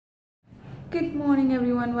Good morning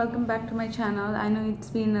everyone, welcome back to my channel. I know it's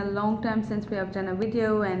been a long time since we have done a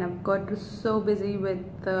video and I've got so busy with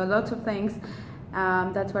lots of things.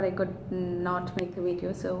 That's why I could not make the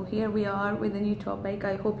video. So here we are with a new topic.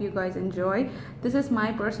 I hope you guys enjoy. This is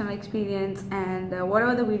my personal experience, and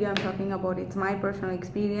whatever the video I'm talking about, it's my personal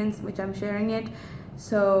experience which I'm sharing it.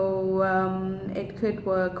 So it could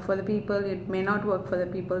work for the people, it may not work for the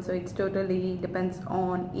people, so it's totally depends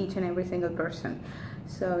on each and every single person.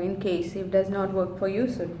 So in case it does not work for you,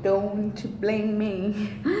 so don't blame me.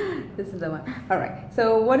 This is the one. All right,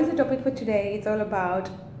 so what is the topic for today? It's all about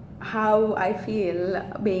how I feel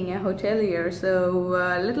being a hotelier. So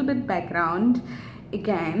a little bit background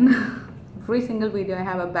again. Every single video I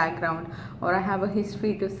have a background or I have a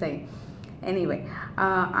history to say. Anyway,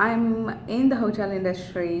 I'm in the hotel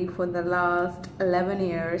industry for the last 11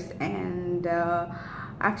 years, and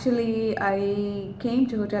actually I came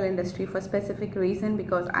to hotel industry for a specific reason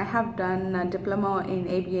because I have done a diploma in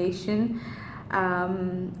aviation,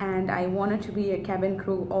 and I wanted to be a cabin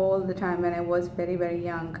crew all the time when I was very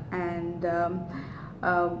young. And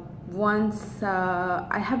once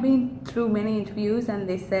I have been through many interviews, and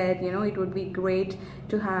they said, you know, it would be great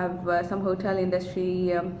to have some hotel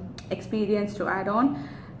industry experience to add on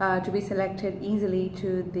to be selected easily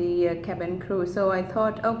to the cabin crew. So I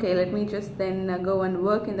thought, okay, let me just then go and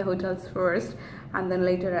work in the hotels first, and then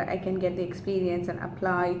later I can get the experience and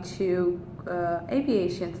apply to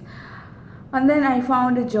aviations. And then I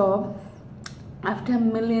found a job after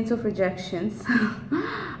millions of rejections.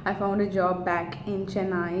 I found a job back in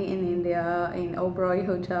Chennai in India in Oberoi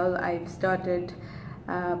Hotel. I've started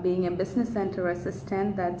being a business center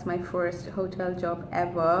assistant. That's my first hotel job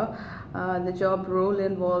ever. The job role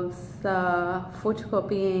involves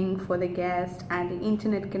photocopying for the guest and the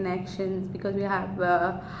internet connections, because we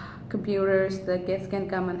have computers. The guests can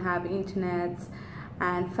come and have internets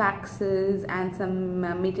and faxes and some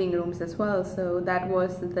meeting rooms as well. So that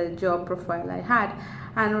was the job profile I had,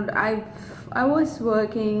 and I was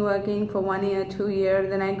working for 1 year, 2 years.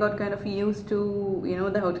 Then I got kind of used to, you know,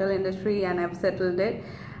 the hotel industry, and I've settled it,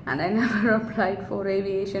 and I never applied for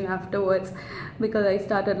aviation afterwards because I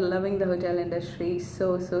started loving the hotel industry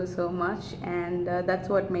so much, and that's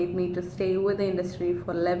what made me to stay with the industry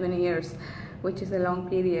for 11 years, which is a long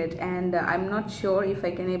period. And I'm not sure if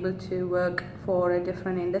I can able to work for a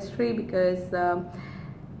different industry, because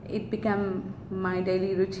it became my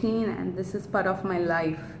daily routine, and this is part of my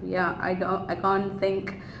life. Yeah, I can't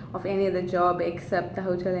think of any other job except the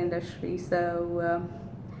hotel industry. So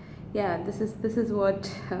yeah, this is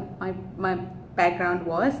what my background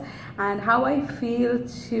was, and how I feel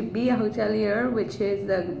to be a hotelier, which is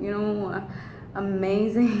the, you know,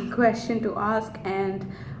 amazing question to ask. And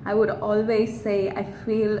I would always say I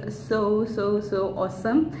feel so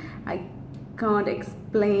awesome. I can't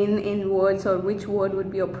explain in words or which word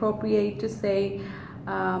would be appropriate to say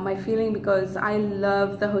my feeling, because I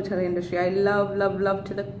love the hotel industry. I love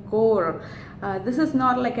to the core. This is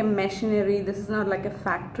not like a machinery, this is not like a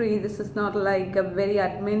factory, this is not like a very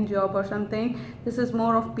admin job or something. This is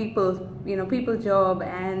more of people, you know, people job,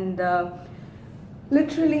 and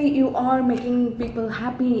literally you are making people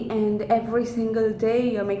happy, and every single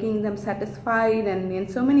day you're making them satisfied, and in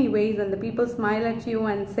so many ways. And the people smile at you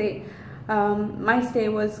and say, my stay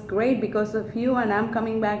was great because of you, and I'm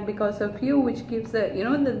coming back because of you, which gives a, you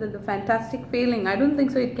know, the fantastic feeling. I don't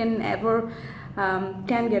think so it can ever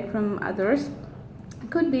can get from others.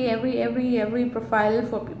 Could be every profile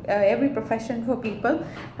for every profession for people.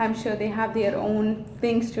 I'm sure they have their own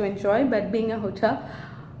things to enjoy, but being a hotel,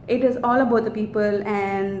 it is all about the people,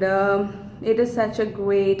 and it is such a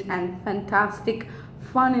great and fantastic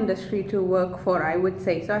fun industry to work for, I would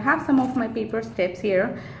say. So I have some of my paper steps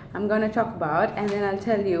here I'm going to talk about, and then I'll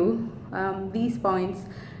tell you these points.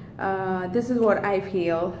 This is what I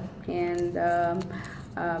feel, and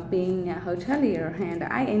being a hotelier, and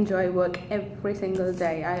I enjoy work every single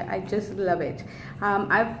day. I just love it.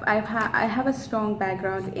 I have a strong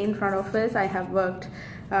background in front office. I have worked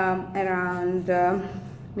around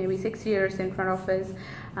maybe 6 years in front office,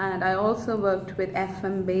 and I also worked with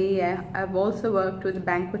F&B. I've also worked with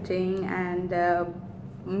banqueting and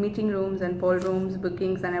meeting rooms and ballrooms,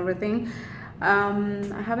 bookings and everything.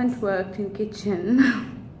 I haven't worked in kitchen.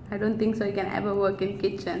 I don't think so you can ever work in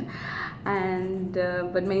kitchen, and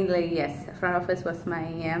but mainly, yes, front office was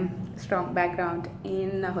my strong background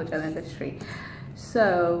in the hotel industry.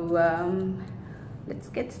 So let's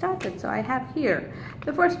get started. So I have here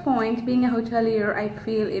the first point. Being a hotelier, I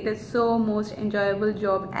feel it is so most enjoyable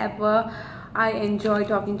job ever. I enjoy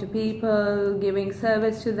talking to people, giving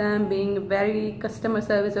service to them, being very customer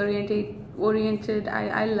service oriented.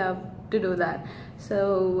 I love to do that.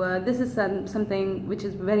 So this is something which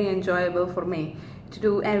is very enjoyable for me to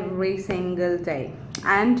do every single day.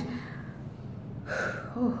 And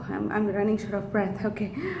oh, I'm running short of breath.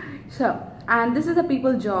 Okay, so, and this is a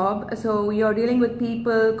people job, so you're dealing with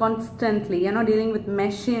people constantly. You're not dealing with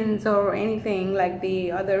machines or anything like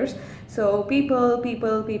the others. So people,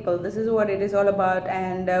 this is what it is all about,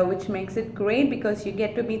 and which makes it great because you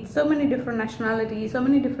get to meet so many different nationalities, so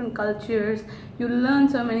many different cultures, you learn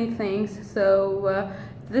so many things. So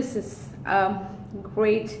this is a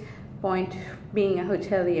great point being a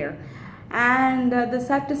hotelier. And the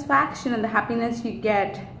satisfaction and the happiness you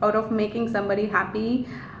get out of making somebody happy,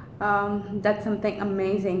 that's something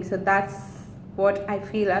amazing. So that's what I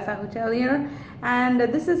feel as a hotelier. And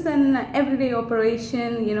this is an everyday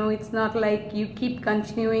operation, you know, it's not like you keep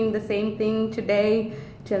continuing the same thing today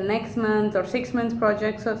till next month or 6 months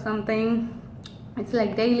projects or something. It's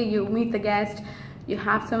like daily you meet the guest, you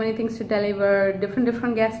have so many things to deliver,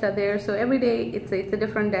 different guests are there, so every day it's a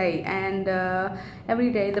different day, and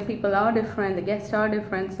every day the people are different, the guests are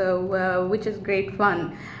different, so which is great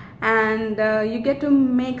fun. And you get to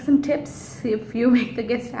make some tips if you make the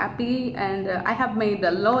guest happy, and I have made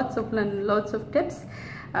lots of tips.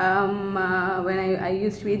 When I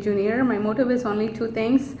used to be a junior, my motto is only 2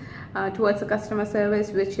 things towards the customer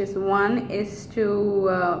service, which is one is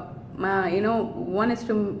to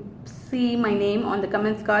see my name on the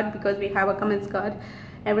comments card, because we have a comments card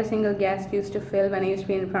every single guest used to fill when I used to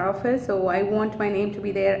be in front office. So I want my name to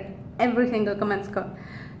be there every single comments card.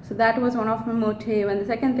 So that was one of my motive. And the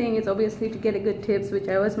second thing is obviously to get a good tips, which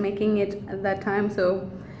I was making it at that time, so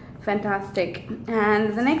fantastic.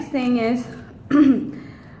 And the next thing is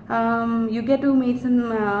you get to meet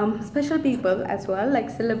some special people as well, like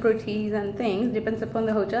celebrities and things, depends upon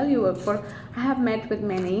the hotel you work for. I have met with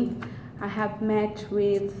many. I have met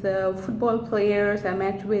with football players, I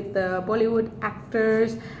met with Bollywood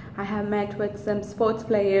actors, I have met with some sports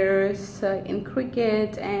players in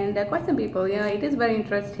cricket, and quite some people. Yeah, it is very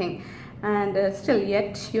interesting. And still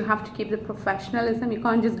yet you have to keep the professionalism. You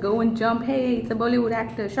can't just go and jump, hey, it's a Bollywood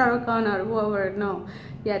actor, Shah Rukh Khan or whoever. No,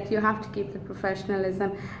 yet you have to keep the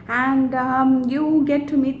professionalism. And you get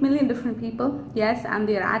to meet million different people, yes, and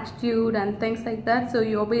their attitude and things like that. So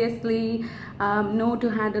you obviously know to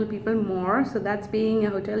handle people more. So that's being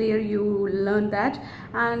a hotelier, you learn that.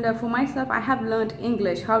 And for myself, I have learned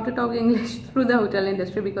English, how to talk English through the hotel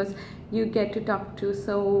industry, because you get to talk to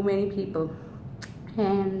so many people.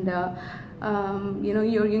 And you know,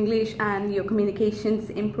 your English and your communications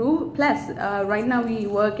improve. Plus right now we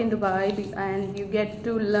work in Dubai, and you get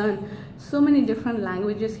to learn so many different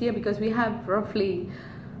languages here, because we have roughly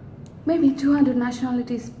maybe 200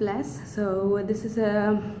 nationalities plus. So this is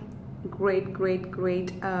a great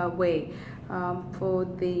way for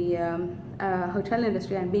the hotel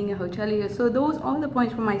industry and being a hotelier. So those are all the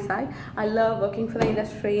points from my side. I love working for the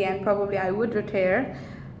industry, and probably I would retire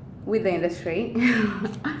with the industry.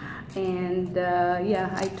 And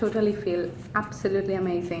yeah, I totally feel absolutely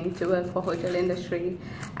amazing to work for hotel industry,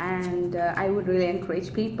 and I would really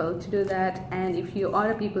encourage people to do that. And if you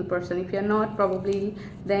are a people person, if you're not, probably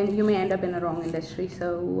then you may end up in a wrong industry.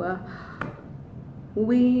 So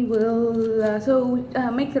we will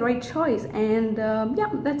make the right choice. And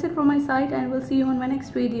yeah, that's it from my side, and we'll see you on my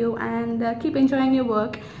next video. And keep enjoying your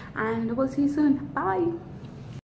work, and we'll see you soon. Bye.